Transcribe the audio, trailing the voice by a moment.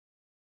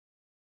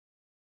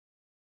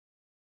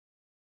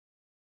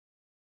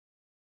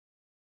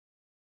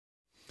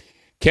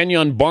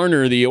Kenjon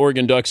Barner, the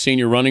Oregon Ducks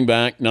senior running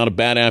back, not a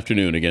bad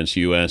afternoon against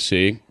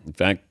USC. In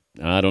fact,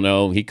 I don't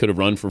know, he could have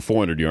run for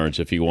 400 yards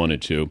if he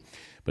wanted to.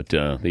 But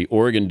the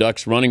Oregon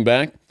Ducks running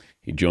back,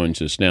 he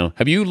joins us now.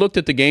 Have you looked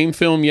at the game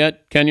film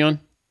yet, Kenjon?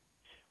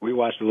 We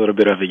watched a little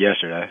bit of it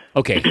yesterday.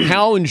 Okay,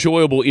 how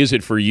enjoyable is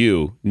it for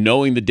you,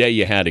 knowing the day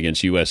you had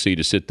against USC,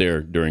 to sit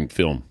there during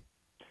film?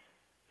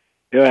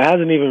 It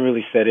hasn't even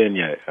really set in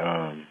yet.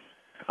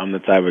 I'm the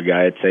type of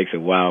guy, it takes a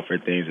while for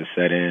things to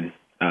set in.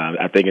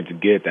 I think it's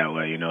good that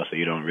way, so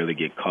you don't really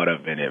get caught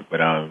up in it. But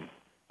I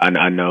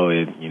know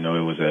it, it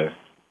was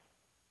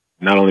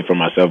not only for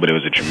myself, but it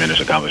was a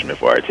tremendous accomplishment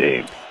for our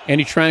team.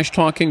 Any trash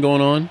talking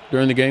going on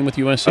during the game with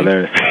USC? Oh,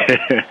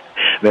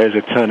 there's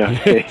a ton of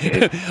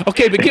it.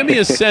 Okay, but give me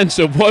a sense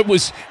of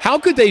how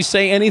could they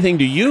say anything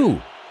to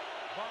you?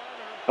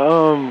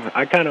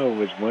 I kind of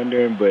was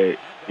wondering, but,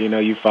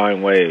 you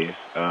find ways.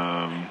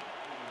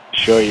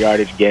 Short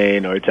yardage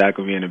gain or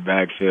tackle me in the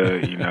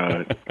backfield,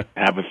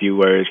 have a few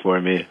words for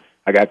me.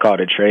 I got called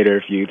a traitor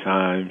a few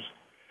times.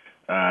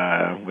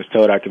 Was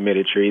told I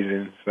committed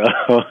treason. So,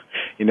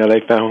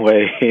 they found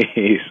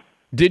ways.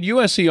 Did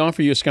USC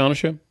offer you a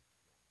scholarship?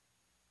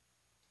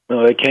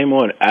 No, it came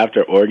on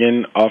after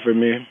Oregon offered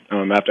me.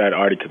 After I'd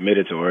already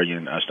committed to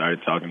Oregon, I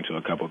started talking to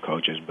a couple of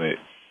coaches, but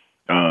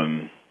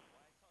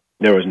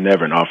there was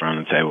never an offer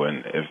on the table.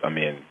 And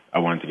I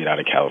wanted to get out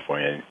of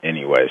California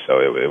anyway, so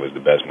it was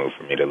the best move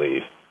for me to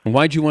leave.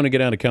 Why'd you want to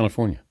get out of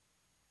California?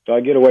 So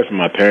I get away from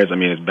my parents.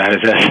 As bad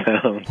as that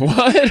sounds.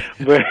 What?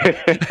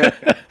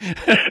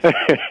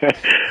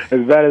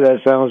 As bad as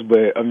that sounds,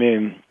 but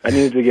I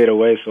needed to get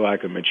away so I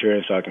could mature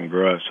and so I can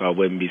grow up, so I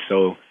wouldn't be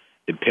so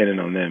dependent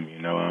on them.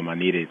 I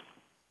needed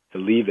to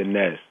leave the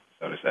nest,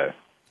 so to say.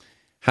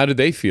 How did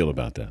they feel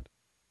about that?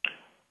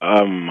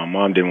 My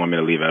mom didn't want me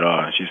to leave at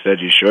all. She said,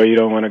 "You sure you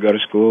don't want to go to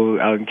school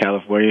out in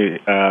California?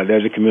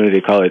 There's a community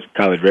college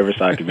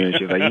Riverside community."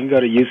 She was like, "You can go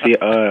to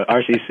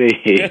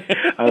RCC."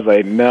 I was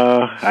like,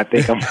 "No, I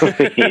think I'm going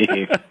to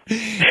leave."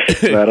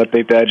 So I don't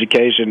think the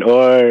education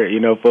or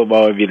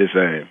football would be the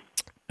same.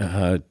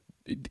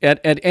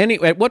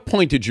 At what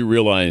point did you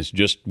realize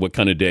just what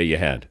kind of day you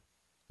had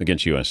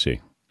against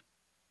USC?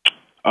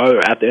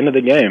 At the end of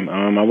the game.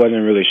 I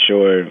wasn't really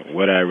sure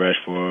what I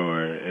rushed for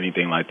or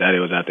anything like that.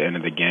 It was at the end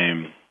of the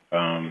game.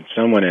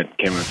 Someone that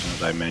came up to me and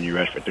was like, "Man, you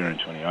rushed for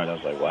 320 yards." I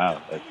was like,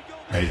 "Wow, that's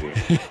crazy."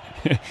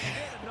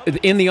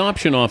 In the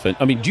option offense,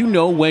 do you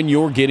know when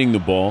you're getting the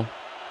ball?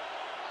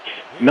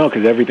 No,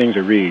 because everything's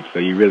a read, so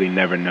you really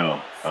never know.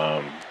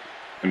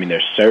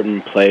 There's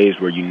certain plays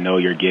where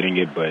you're getting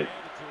it, but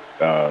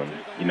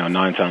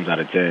 9 times out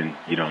of 10,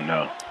 you don't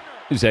know.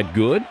 Is that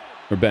good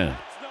or bad?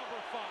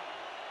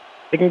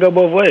 It can go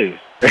both ways.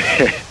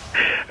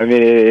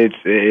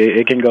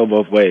 It can go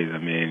both ways.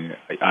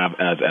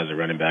 As a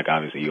running back,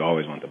 obviously you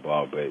always want the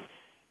ball, but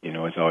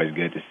it's always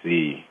good to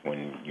see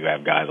when you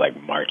have guys like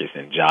Marcus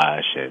and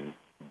Josh and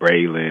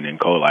Braylon and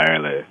Cole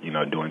Ireland,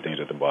 doing things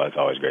with the ball. It's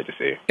always great to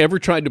see. Ever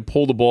tried to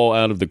pull the ball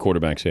out of the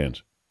quarterback's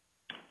hands?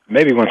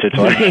 Maybe once or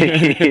twice.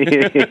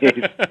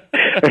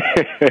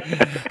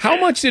 How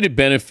much did it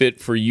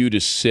benefit for you to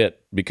sit?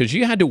 Because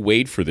you had to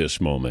wait for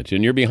this moment,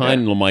 and you're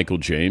behind LaMichael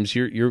James.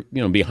 You're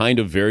behind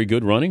a very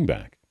good running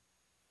back.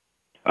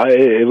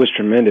 It was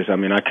tremendous. I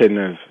couldn't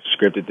have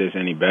scripted this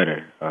any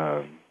better.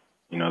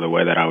 The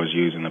way that I was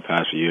used in the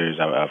past few years,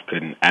 I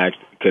couldn't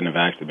have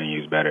actually been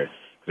used better.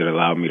 It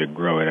allowed me to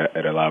grow.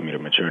 It allowed me to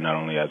mature not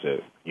only as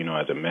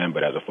a man,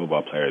 but as a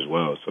football player as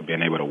well. So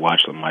being able to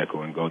watch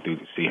LaMichael and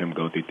see him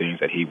go through things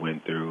that he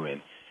went through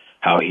and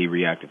how he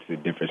reacted to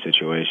different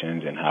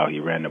situations and how he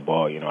ran the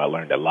ball, I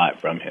learned a lot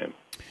from him.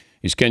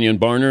 He's Kenjon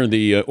Barner,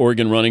 the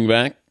Oregon running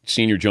back,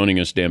 senior, joining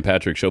us, Dan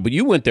Patrick Show. But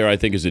you went there, I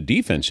think, as a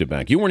defensive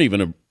back. You weren't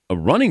even a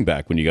running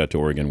back when you got to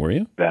Oregon, were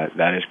you?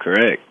 That is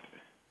correct.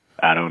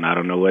 I don't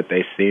know what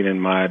they've seen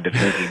in my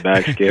defensive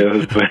back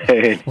skills, but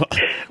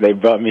they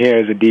brought me here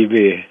as a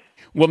DB.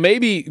 Well,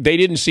 maybe they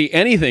didn't see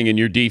anything in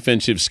your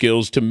defensive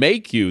skills to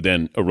make you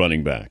then a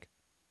running back.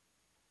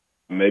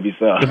 Maybe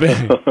so.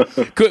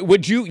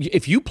 Would you,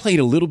 if you played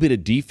a little bit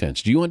of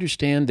defense, do you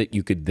understand that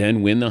you could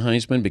then win the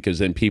Heisman? Because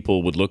then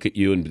people would look at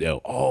you and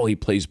go, "Oh, he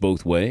plays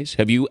both ways."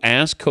 Have you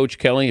asked Coach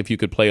Kelly if you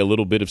could play a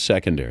little bit of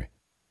secondary?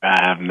 I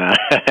have not.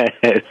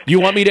 You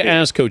want me to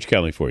ask Coach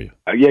Kelly for you?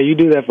 Yeah, you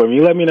do that for me.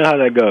 You let me know how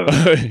that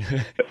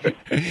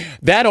goes.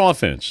 That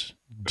offense,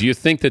 do you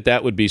think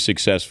that would be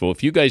successful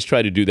if you guys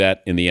try to do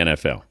that in the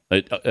NFL?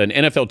 An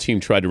NFL team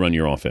tried to run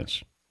your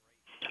offense.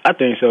 I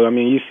think so.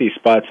 You see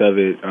spots of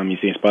it. You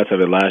seen spots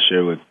of it last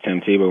year with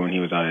Tim Tebow when he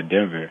was out of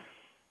Denver.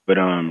 But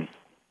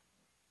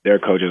their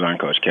coaches aren't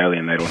Coach Kelly,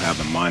 and they don't have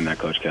the mind that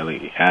Coach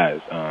Kelly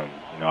has.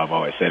 I've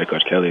always said that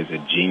Coach Kelly is a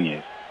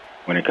genius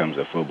when it comes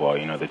to football.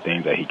 The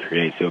things that he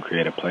creates, he'll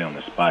create a play on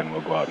the spot, and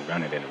we'll go out and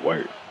run it, and it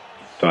works.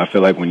 So I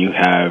feel like when you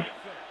have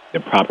the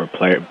proper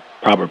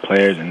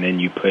players, and then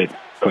you put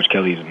Coach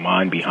Kelly's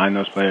mind behind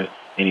those players,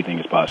 anything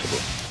is possible.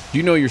 Do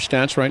you know your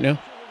stats right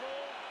now?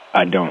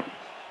 I don't.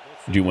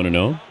 Do you want to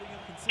know?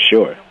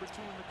 Sure.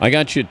 I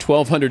got you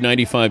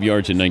 1,295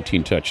 yards and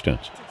 19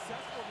 touchdowns.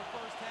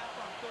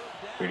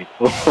 pretty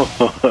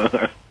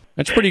cool.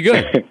 That's pretty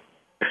good.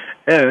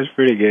 Yeah, it's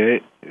pretty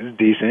good. It's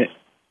decent.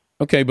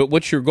 Okay, but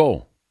what's your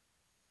goal?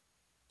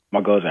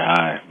 My goals are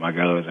high. My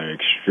goals are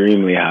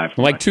extremely high.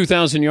 Like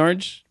 2,000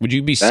 yards? Would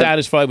you be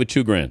satisfied with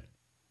 $2,000?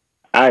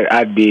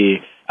 I'd be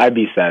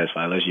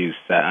satisfied. Let's use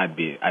that. I'd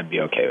be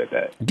okay with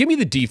that. Give me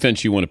the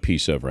defense you want a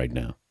piece of right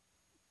now.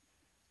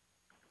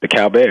 The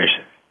Cal Bears.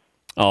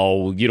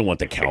 Oh, you don't want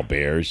the Cal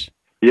Bears.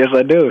 Yes,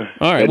 I do.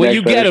 All right, well,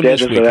 you get them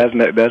this week. So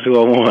that's who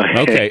I want.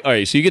 Okay, all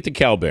right, so you get the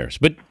Cal Bears.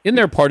 But isn't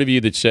there part of you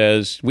that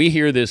says, we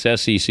hear this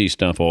SEC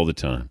stuff all the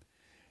time.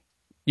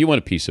 You want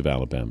a piece of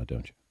Alabama,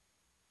 don't you?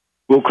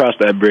 We'll cross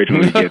that bridge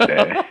when we get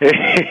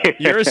there.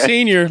 You're a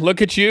senior.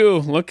 Look at you.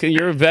 Look,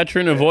 you're a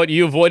veteran.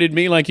 You avoided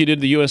me like you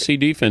did the USC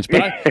defense.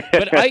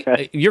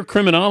 But you're a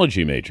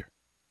criminology major.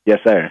 Yes,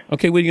 sir.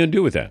 Okay, what are you going to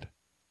do with that?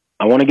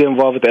 I want to get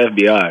involved with the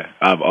FBI.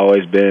 I've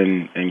always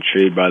been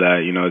intrigued by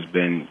that. You know, it's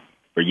been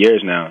for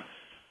years now.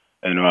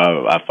 And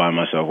I find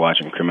myself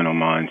watching Criminal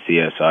Minds,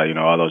 CSI, you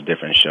know, all those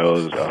different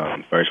shows,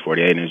 First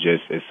 48, and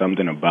it's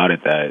something about it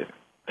that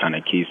kind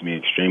of keeps me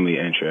extremely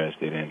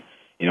interested. And,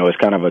 you know, it's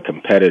kind of a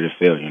competitive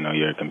field. You know,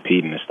 you're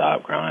competing to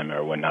stop crime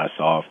or whatnot,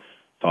 solve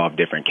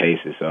different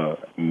cases. So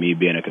me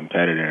being a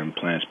competitor and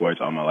playing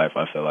sports all my life,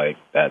 I feel like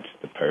that's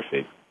the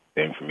perfect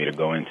thing for me to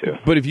go into.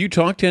 But have you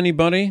talked to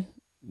anybody?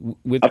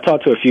 I've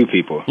talked to a few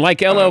people. Like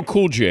LL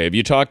Cool J. Have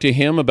you talked to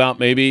him about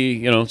maybe,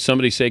 you know,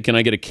 somebody say, can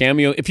I get a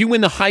cameo? If you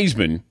win the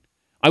Heisman,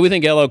 I would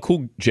think LL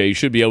Cool J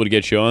should be able to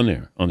get you on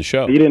there, on the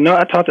show. You didn't know?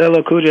 I talk to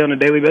LL Cool J on a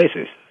daily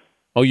basis.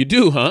 Oh, you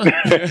do, huh?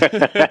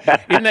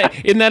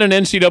 Isn't that an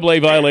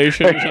NCAA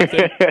violation or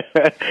something?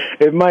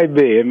 It might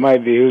be. It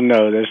might be. Who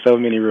knows? There's so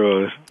many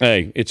rules.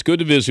 Hey, it's good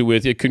to visit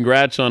with you.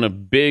 Congrats on a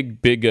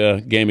big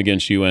game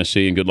against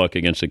USC, and good luck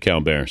against the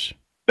Cal Bears.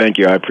 Thank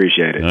you. I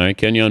appreciate it. All right,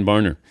 Kenjon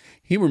Barner.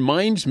 He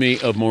reminds me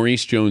of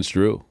Maurice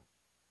Jones-Drew.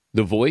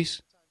 The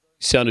voice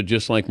sounded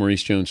just like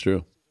Maurice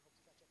Jones-Drew.